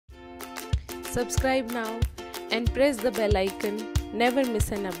Subscribe now and press the bell icon. Never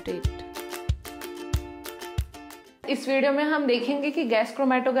miss an update. इस video में हम देखेंगे कि गैस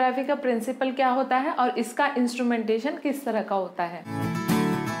क्रोमेटोग्राफी का प्रिंसिपल क्या होता है और इसका इंस्ट्रूमेंटेशन किस तरह का होता है।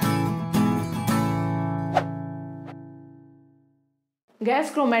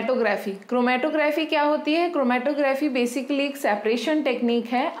 गैस क्रोमेटोग्राफी क्या होती है? क्रोमेटोग्राफी बेसिकली एक सेपरेशन टेक्निक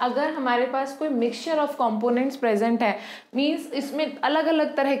है। अगर हमारे पास कोई मिक्सचर ऑफ कंपोनेंट्स प्रेजेंट है, मींस इसमें अलग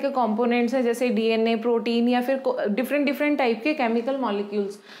अलग तरह के कंपोनेंट्स हैं, जैसे डीएनए, प्रोटीन या फिर डिफरेंट टाइप के केमिकल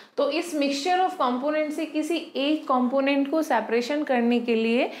मॉलिक्यूल्स, तो इस मिक्सचर ऑफ कंपोनेंट से किसी एक कंपोनेंट को सेपरेट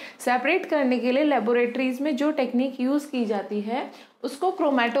करने के लिए लेबोरेटरीज में जो टेक्निक यूज की जाती है उसको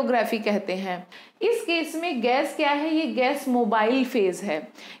क्रोमेटोग्राफी कहते हैं। इस केस में गैस क्या है? ये गैस मोबाइल फेज है,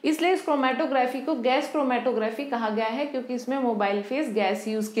 इसलिए इस क्रोमेटोग्राफी को गैस क्रोमेटोग्राफी कहा गया है, क्योंकि इसमें मोबाइल फेज गैस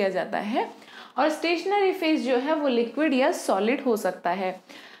यूज किया जाता है और स्टेशनरी फेज जो है वो लिक्विड या सॉलिड हो सकता है।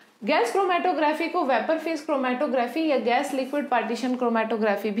 गैस क्रोमेटोग्राफी को वेपर फेज क्रोमेटोग्राफी या गैस लिक्विड पार्टीशन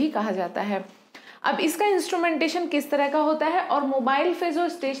क्रोमेटोग्राफी भी कहा जाता है। अब इसका इंस्ट्रूमेंटेशन किस तरह का होता है और मोबाइल फेज और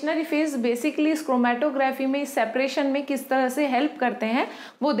स्टेशनरी फेज बेसिकली इस क्रोमेटोग्राफी में, इस सेपरेशन में किस तरह से हेल्प करते हैं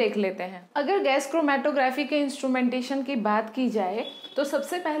वो देख लेते हैं। अगर गैस क्रोमेटोग्राफी के इंस्ट्रूमेंटेशन की बात की जाए तो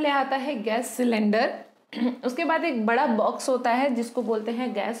सबसे पहले आता है गैस सिलेंडर, उसके बाद एक बड़ा बॉक्स होता है जिसको बोलते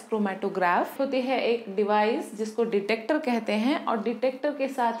हैं गैस क्रोमेटोग्राफ, होती है एक डिवाइस जिसको डिटेक्टर कहते हैं और डिटेक्टर के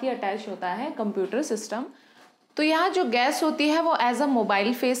साथ ही अटैच होता है कंप्यूटर सिस्टम। तो यहाँ जो गैस होती है वो एज अ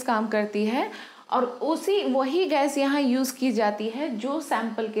मोबाइल फेस काम करती है और वही गैस यहाँ यूज़ की जाती है जो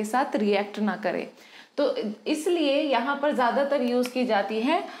सैंपल के साथ रिएक्ट ना करे। तो इसलिए यहाँ पर ज़्यादातर यूज़ की जाती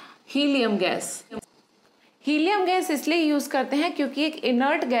है हीलियम गैस। हीलियम गैस इसलिए यूज़ करते हैं क्योंकि एक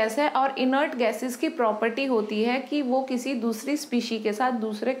इनर्ट गैस है और इनर्ट गैसेस की प्रॉपर्टी होती है कि वो किसी दूसरी स्पीशी के साथ,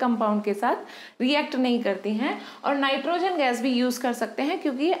 दूसरे कंपाउंड के साथ रिएक्ट नहीं करती हैं। और नाइट्रोजन गैस भी यूज़ कर सकते हैं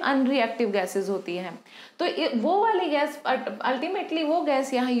क्योंकि ये अनरिएक्टिव गैसेस होती हैं। तो वो वाली गैस, अल्टीमेटली वो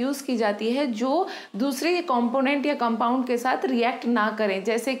गैस यहाँ यूज़ की जाती है जो दूसरे कंपोनेंट या कंपाउंड के साथ रिएक्ट ना करें,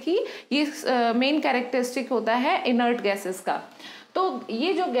 जैसे कि ये मेन कैरेक्टरिस्टिक होता है इनर्ट गैसेस का। तो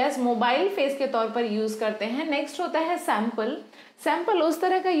ये जो गैस मोबाइल फेज के तौर पर यूज करते हैं। नेक्स्ट होता है सैंपल उस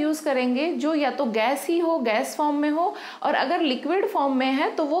तरह का यूज करेंगे जो या तो गैस ही हो, गैस फॉर्म में हो, और अगर लिक्विड फॉर्म में है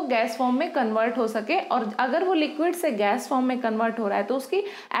तो वो गैस फॉर्म में कन्वर्ट हो सके, और अगर वो लिक्विड से गैस फॉर्म में कन्वर्ट हो रहा है तो उसकी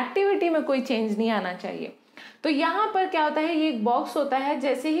एक्टिविटी में कोई चेंज नहीं आना चाहिए। तो यहाँ पर क्या होता है, ये एक बॉक्स होता है,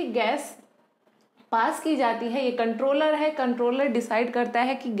 जैसे ही गैस पास की जाती है, ये कंट्रोलर है, कंट्रोलर डिसाइड करता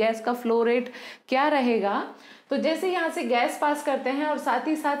है कि गैस का फ्लो रेट क्या रहेगा। तो जैसे यहाँ से गैस पास करते हैं और साथ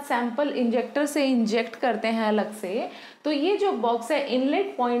ही साथ सैंपल इंजेक्टर से इंजेक्ट करते हैं अलग से, तो ये जो बॉक्स है,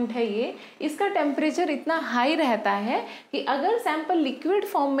 इनलेट पॉइंट है, ये इसका टेम्परेचर इतना हाई रहता है कि अगर सैंपल लिक्विड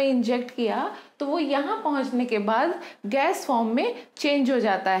फॉर्म में इंजेक्ट किया तो वो यहाँ पहुँचने के बाद गैस फॉर्म में चेंज हो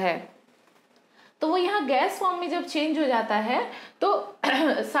जाता है। तो वो यहाँ गैस फॉर्म में जब चेंज हो जाता है तो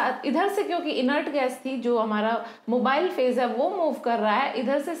इधर से, क्योंकि इनर्ट गैस थी, जो हमारा मोबाइल फेज है वो मूव कर रहा है,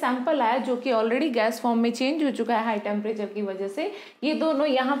 इधर से सैंपल आया जो कि ऑलरेडी गैस फॉर्म में चेंज हो चुका है हाई टेम्परेचर की वजह से, ये दोनों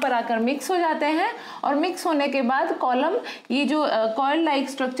यहाँ पर आकर मिक्स हो जाते हैं और मिक्स होने के बाद कॉलम, ये जो कॉइल लाइक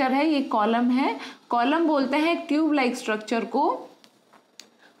स्ट्रक्चर है ये कॉलम है, कॉलम बोलते हैं ट्यूब लाइक स्ट्रक्चर को।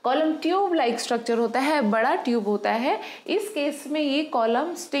 कॉलम ट्यूब लाइक स्ट्रक्चर होता है, बड़ा ट्यूब होता है। इस केस में ये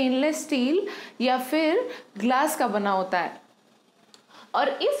कॉलम स्टेनलेस स्टील या फिर ग्लास का बना होता है और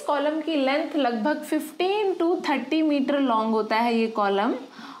इस कॉलम की लेंथ लगभग 15 to 30 मीटर लॉन्ग होता है ये कॉलम।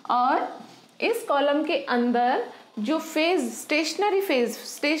 और इस कॉलम के अंदर जो फेज,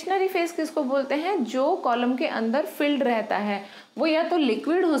 स्टेशनरी फेज किसको बोलते हैं? जो कॉलम के अंदर फिल्ड रहता है, वो या तो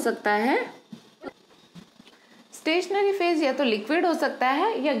लिक्विड हो सकता है, स्टेशनरी फेज या तो लिक्विड हो सकता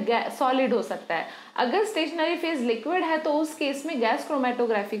है या सॉलिड हो सकता है। अगर स्टेशनरी फेज लिक्विड है तो उस केस में गैस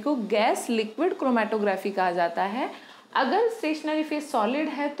क्रोमेटोग्राफी को गैस लिक्विड क्रोमेटोग्राफी कहा जाता है। अगर स्टेशनरी फेज सॉलिड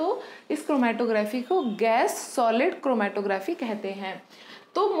है तो इस क्रोमेटोग्राफी को गैस सॉलिड क्रोमेटोग्राफी कहते हैं।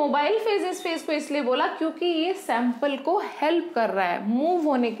 तो मोबाइल फेज इस फेज को इसलिए बोला क्योंकि ये सैंपल को हेल्प कर रहा है मूव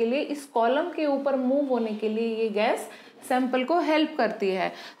होने के लिए, इस कॉलम के ऊपर मूव होने के लिए ये गैस सैंपल को हेल्प करती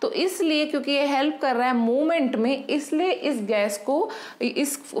है। तो इसलिए क्योंकि ये हेल्प कर रहा है मूवमेंट में, इसलिए इस गैस को,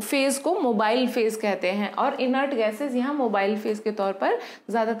 इस फेज को मोबाइल फेज कहते हैं और इनर्ट गैसेस यहाँ मोबाइल फेज के तौर पर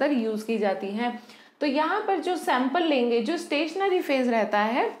ज़्यादातर यूज़ की जाती हैं। तो यहाँ पर जो सैंपल लेंगे, जो स्टेशनरी फेज रहता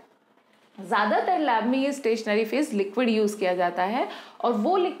है, ज़्यादातर लैब में ये स्टेशनरी फेज लिक्विड यूज़ किया जाता है और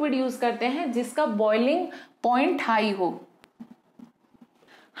वो लिक्विड यूज़ करते हैं जिसका बॉइलिंग पॉइंट हाई हो।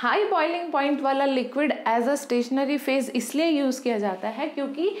 हाई बॉइलिंग पॉइंट वाला liquid as a stationary phase इसलिए यूज़ किया जाता है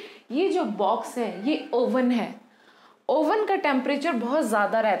क्योंकि ये जो बॉक्स है ये ओवन है, ओवन का टेम्परेचर बहुत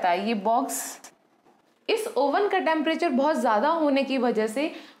ज़्यादा रहता है। ये बॉक्स इस ओवन का टेम्परेचर बहुत ज़्यादा होने की वजह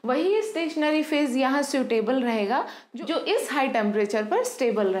से वही स्टेशनरी फेज यहाँ सूटेबल रहेगा जो इस हाई टेम्परेचर पर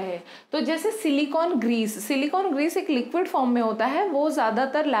स्टेबल रहे। तो जैसे सिलिकॉन ग्रीस एक लिक्विड फॉर्म में होता है, वो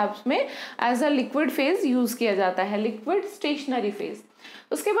ज़्यादातर लैब्स में as a liquid phase use किया जाता है, लिक्विड स्टेशनरी फेज।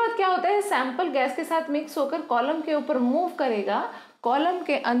 उसके बाद क्या होता है, सैंपल गैस के साथ मिक्स होकर कॉलम के ऊपर मूव करेगा। कॉलम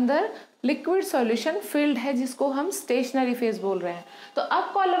के अंदर लिक्विड सॉल्यूशन फिल्ड है जिसको हम स्टेशनरी फेज बोल रहे हैं। तो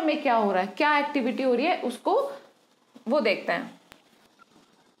अब कॉलम में क्या हो रहा है, क्या एक्टिविटी हो रही है, उसको वो देखते हैं।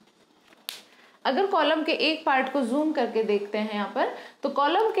 अगर कॉलम के एक पार्ट को जूम करके देखते हैं यहाँ पर, तो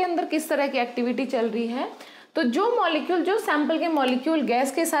कॉलम के अंदर किस तरह की एक्टिविटी चल रही है। तो जो सैंपल के मॉलिक्यूल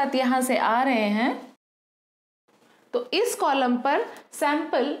गैस के साथ यहाँ से आ रहे हैं, तो इस कॉलम पर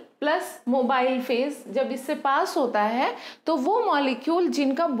सैंपल प्लस मोबाइल फेज जब इससे पास होता है, तो वो मॉलिक्यूल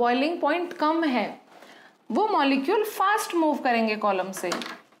जिनका बॉइलिंग पॉइंट कम है वो मॉलिक्यूल फास्ट मूव करेंगे कॉलम से।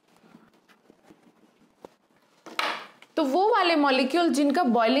 तो वो वाले मॉलिक्यूल जिनका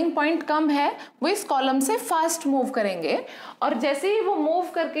बॉइलिंग पॉइंट कम है वो इस कॉलम से फास्ट मूव करेंगे, और जैसे ही वो मूव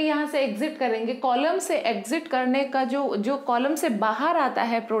करके यहाँ से एग्जिट करेंगे, कॉलम से एग्जिट करने का जो कॉलम से बाहर आता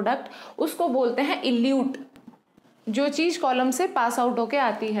है प्रोडक्ट, उसको बोलते हैं इल्यूट। जो चीज कॉलम से पास आउट होके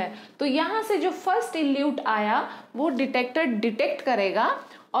आती है, तो यहाँ से जो फर्स्ट इल्यूट आया वो डिटेक्टर डिटेक्ट करेगा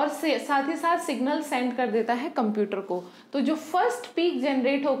और साथ ही साथ सिग्नल सेंड कर देता है कंप्यूटर को। तो जो फर्स्ट पीक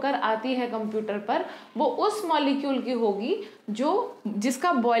जनरेट होकर आती है कंप्यूटर पर, वो उस मॉलिक्यूल की होगी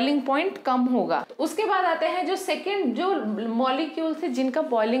जिसका बॉइलिंग पॉइंट कम होगा। उसके बाद आते हैं जो मॉलिक्यूल थे जिनका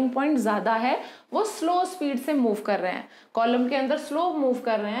बॉइलिंग पॉइंट ज्यादा है, वो स्लो स्पीड से मूव कर रहे हैं, कॉलम के अंदर स्लो मूव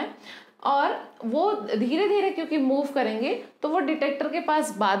कर रहे हैं, और वो धीरे धीरे क्योंकि मूव करेंगे तो वो डिटेक्टर के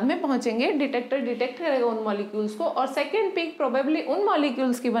पास बाद में पहुंचेंगे। डिटेक्टर डिटेक्ट करेगा उन मॉलिक्यूल्स को, और सेकेंड पीक प्रोबेबली उन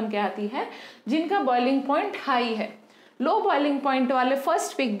मॉलिक्यूल्स की बन के आती है जिनका बॉइलिंग पॉइंट हाई है। लो बॉइलिंग पॉइंट वाले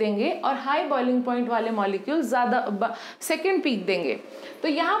फर्स्ट पीक देंगे और हाई बॉइलिंग पॉइंट वाले मॉलिक्यूल ज्यादा सेकेंड पीक देंगे। तो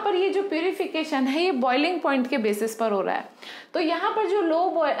यहाँ पर ये जो प्यूरिफिकेशन है ये बॉइलिंग पॉइंट के बेसिस पर हो रहा है। तो यहाँ पर जो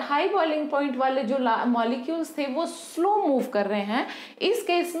हाई बॉइलिंग पॉइंट वाले जो मॉलिक्यूल्स थे वो स्लो मूव कर रहे हैं। इस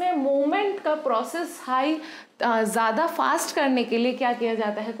केस में मूवमेंट का प्रोसेस ज़्यादा फास्ट करने के लिए क्या किया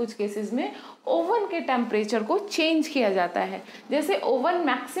जाता है, कुछ केसेस में ओवन के टेम्परेचर को चेंज किया जाता है। जैसे ओवन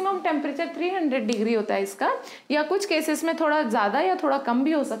मैक्सिमम टेम्परेचर 300 डिग्री होता है इसका, या कुछ केसेस में थोड़ा ज़्यादा या थोड़ा कम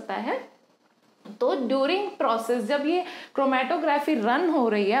भी हो सकता है। तो ड्यूरिंग प्रोसेस जब ये क्रोमेटोग्राफी रन हो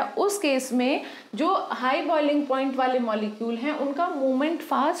रही है, उस केस में जो हाई बॉइलिंग पॉइंट वाले मॉलिक्यूल हैं उनका मूवमेंट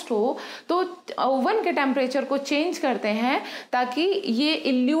फास्ट हो, तो ओवन के टेम्परेचर को चेंज करते हैं ताकि ये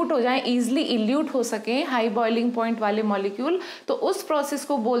इल्यूट हो जाए, इजीली इल्यूट हो सके हाई बॉइलिंग पॉइंट वाले मॉलिक्यूल। तो उस प्रोसेस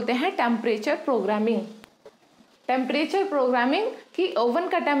को बोलते हैं टेम्परेचर प्रोग्रामिंग। टेम्परेचर प्रोग्रामिंग कि ओवन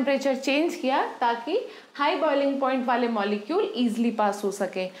का टेम्परेचर चेंज किया ताकि हाई बॉइलिंग पॉइंट वाले मॉलिक्यूल इजीली पास हो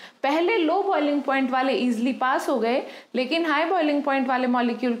सके। पहले लो बॉइलिंग पॉइंट वाले इजीली पास हो गए, लेकिन हाई बॉइलिंग पॉइंट वाले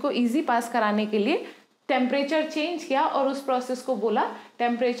मॉलिक्यूल को इजी पास कराने के लिए टेम्परेचर चेंज किया और उस प्रोसेस को बोला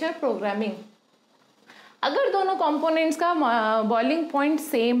टेम्परेचर प्रोग्रामिंग। अगर दोनों कंपोनेंट्स का बॉइलिंग पॉइंट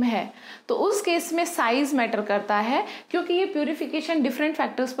सेम है तो उस केस में साइज मैटर करता है, क्योंकि ये प्यूरिफिकेशन डिफरेंट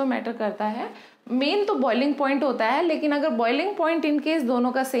फैक्टर्स पर मैटर करता है। मेन तो बॉइलिंग पॉइंट होता है, लेकिन अगर बॉइलिंग पॉइंट इन केस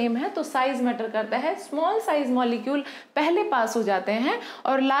दोनों का सेम है तो साइज मैटर करता है। स्मॉल साइज मॉलिक्यूल पहले पास हो जाते हैं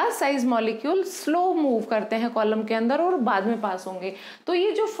और large size molecule slow move करते हैं कॉलम के अंदर और बाद में पास होंगे। तो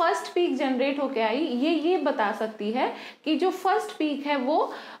ये जो फर्स्ट पीक जनरेट होके आई ये बता सकती है कि जो फर्स्ट पीक है वो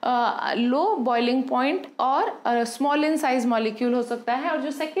लो बॉइलिंग पॉइंट और स्मॉल इन साइज मॉलिक्यूल हो सकता है, और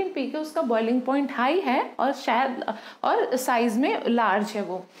जो सेकेंड पीक है उसका बॉइलिंग पॉइंट हाई है और शायद और साइज में लार्ज है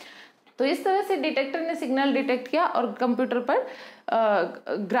वो। तो इस तरह से डिटेक्टर ने सिग्नल डिटेक्ट किया और कंप्यूटर पर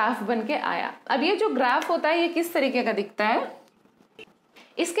ग्राफ बन के आया। अब ये जो ग्राफ होता है ये किस तरीके का दिखता है,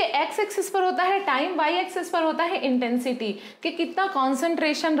 इसके एक्स एक्सिस पर होता है टाइम, वाई एक्सिस पर होता है इंटेंसिटी कि कितना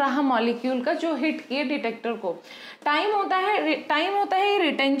कॉन्सेंट्रेशन रहा मॉलिक्यूल का जो हिट किए डिटेक्टर को। टाइम होता है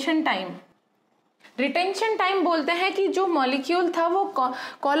रिटेंशन टाइम। रिटेंशन टाइम बोलते हैं कि जो मॉलिक्यूल था वो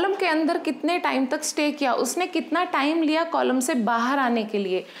कॉलम के अंदर कितने टाइम तक स्टे किया, उसने कितना टाइम लिया कॉलम से बाहर आने के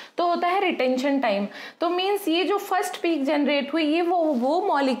लिए, तो होता है रिटेंशन टाइम। तो मींस ये जो फर्स्ट पीक जनरेट हुई ये वो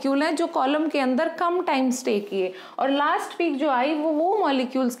मॉलिक्यूल हैं जो कॉलम के अंदर कम टाइम स्टे किए, और लास्ट पीक जो आई वो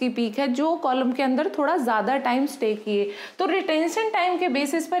मॉलिक्यूल्स की पीक है जो कॉलम के अंदर थोड़ा ज़्यादा टाइम स्टे किए। तो रिटेंशन टाइम के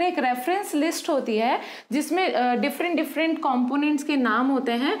बेसिस पर एक रेफरेंस लिस्ट होती है जिसमें डिफरेंट कंपोनेंट्स के नाम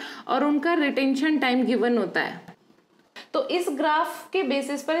होते हैं और उनका रिटेंशन टाइम गिवन होता है। तो इस ग्राफ के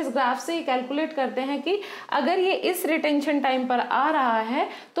बेसिस पर, इस ग्राफ से ये कैलकुलेट करते हैं कि अगर ये इस रिटेंशन टाइम पर आ रहा है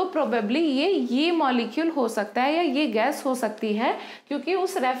तो प्रोबेबली ये मॉलिक्यूल हो सकता है या ये गैस हो सकती है, क्योंकि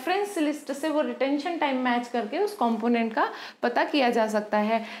उस रेफरेंस लिस्ट से वो रिटेंशन टाइम मैच करके उस कंपोनेंट का पता किया जा सकता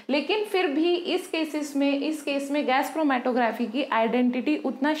है। लेकिन फिर भी इस केस में गैस क्रोमैटोग्राफी की आइडेंटिटी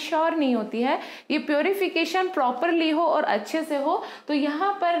उतना श्योर नहीं होती है। ये प्योरिफिकेशन प्रॉपरली हो और अच्छे से हो तो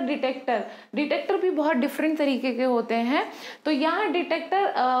यहाँ पर डिटेक्टर भी बहुत डिफरेंट तरीके के होते हैं। तो यहाँ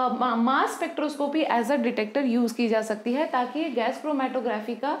detector mass spectroscopy as a detector use की जा सकती है ताकि गैस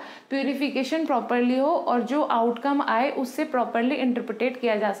क्रोमैटोग्राफी का प्यूरिफिकेशन प्रॉपरली हो और जो आउटकम आए उससे प्रॉपरली इंटरप्रिटेट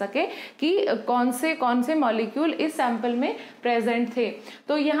किया जा सके कि कौन से मॉलिक्यूल इस सैंपल में प्रेजेंट थे।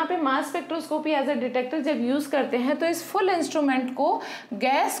 तो यहाँ पे mass spectroscopy as a detector जब यूज करते हैं तो इस फुल इंस्ट्रूमेंट को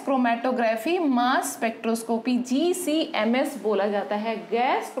gas chromatography mass spectroscopy GCMS बोला जाता है।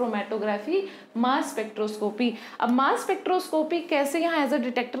 Gas chromatography mass spectroscopy. अब मास स्पेक्ट्रोस्कोपी कैसे यहाँ एज अ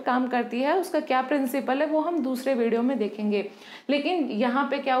डिटेक्टर काम करती है, उसका क्या प्रिंसिपल है, वो हम दूसरे वीडियो में देखेंगे। लेकिन यहाँ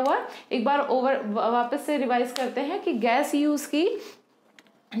पे क्या हुआ, एक बार वापस से रिवाइज करते हैं कि गैस यूज की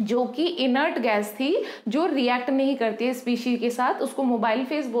जो कि इनर्ट गैस थी, जो रिएक्ट नहीं करती है स्पीशीज के साथ, उसको मोबाइल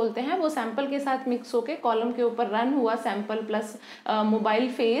फेज बोलते हैं। वो सैंपल के साथ मिक्स होके कॉलम के ऊपर रन हुआ sample plus mobile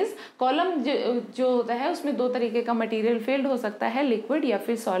phase. Column जो होता है उसमें दो तरीके का मटेरियल फील्ड हो सकता है, लिक्विड या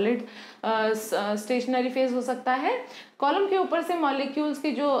फिर सॉलिड स्टेशनरी फेज हो सकता है। कॉलम के ऊपर से मॉलिक्यूल्स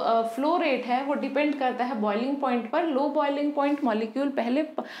की जो फ्लो रेट है वो डिपेंड करता है बॉइलिंग पॉइंट पर। लो बॉइलिंग पॉइंट मॉलिक्यूल पहले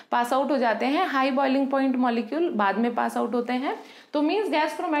पास आउट हो जाते हैं, हाई बॉइलिंग पॉइंट मॉलिक्यूल बाद में पास आउट होते हैं। तो मींस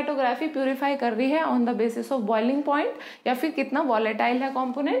गैस क्रोमैटोग्राफी प्यूरिफाई कर रही है on the basis of boiling point या फिर कितना वॉलेटाइल है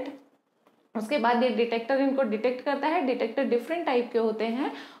कंपोनेंट। उसके बाद ये डिटेक्टर इनको डिटेक्ट करता है। डिटेक्टर डिफरेंट टाइप के होते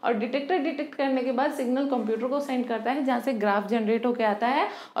हैं और डिटेक्टर डिटेक्ट करने के बाद सिग्नल कंप्यूटर को सेंड करता है, जहाँ से ग्राफ जनरेट होकर आता है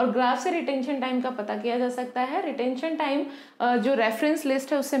और ग्राफ से रिटेंशन टाइम का पता किया जा सकता है। रिटेंशन टाइम जो रेफरेंस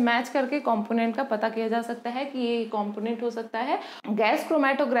लिस्ट है उससे मैच करके कंपोनेंट का पता किया जा सकता है कि ये कंपोनेंट हो सकता है। गैस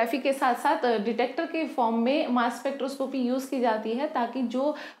क्रोमैटोग्राफी के साथ साथ डिटेक्टर के फॉर्म में मास स्पेक्ट्रोस्कोपी यूज की जाती है ताकि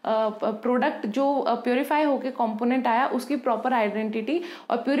जो प्रोडक्ट जो प्योरीफाई होकर कंपोनेंट आया उसकी प्रॉपर आइडेंटिटी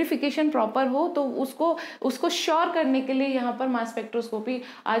और प्योरिफिकेशन प्रॉपर हो, तो उसको श्योर करने के लिए यहाँ पर मास स्पेक्ट्रोस्कोपी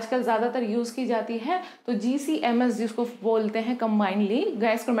आजकल ज्यादातर यूज की जाती है। तो GCMS जिसको बोलते हैं combinedly,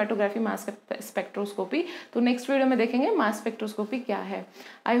 gas chromatography mass spectroscopy. तो नेक्स्ट वीडियो में देखेंगे मास स्पेक्ट्रोस्कोपी क्या है।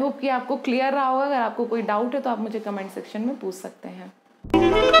 आई होप कि आपको क्लियर रहा होगा। अगर आपको कोई डाउट है तो आप मुझे कमेंट सेक्शन में पूछ सकते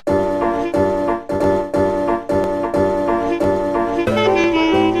हैं।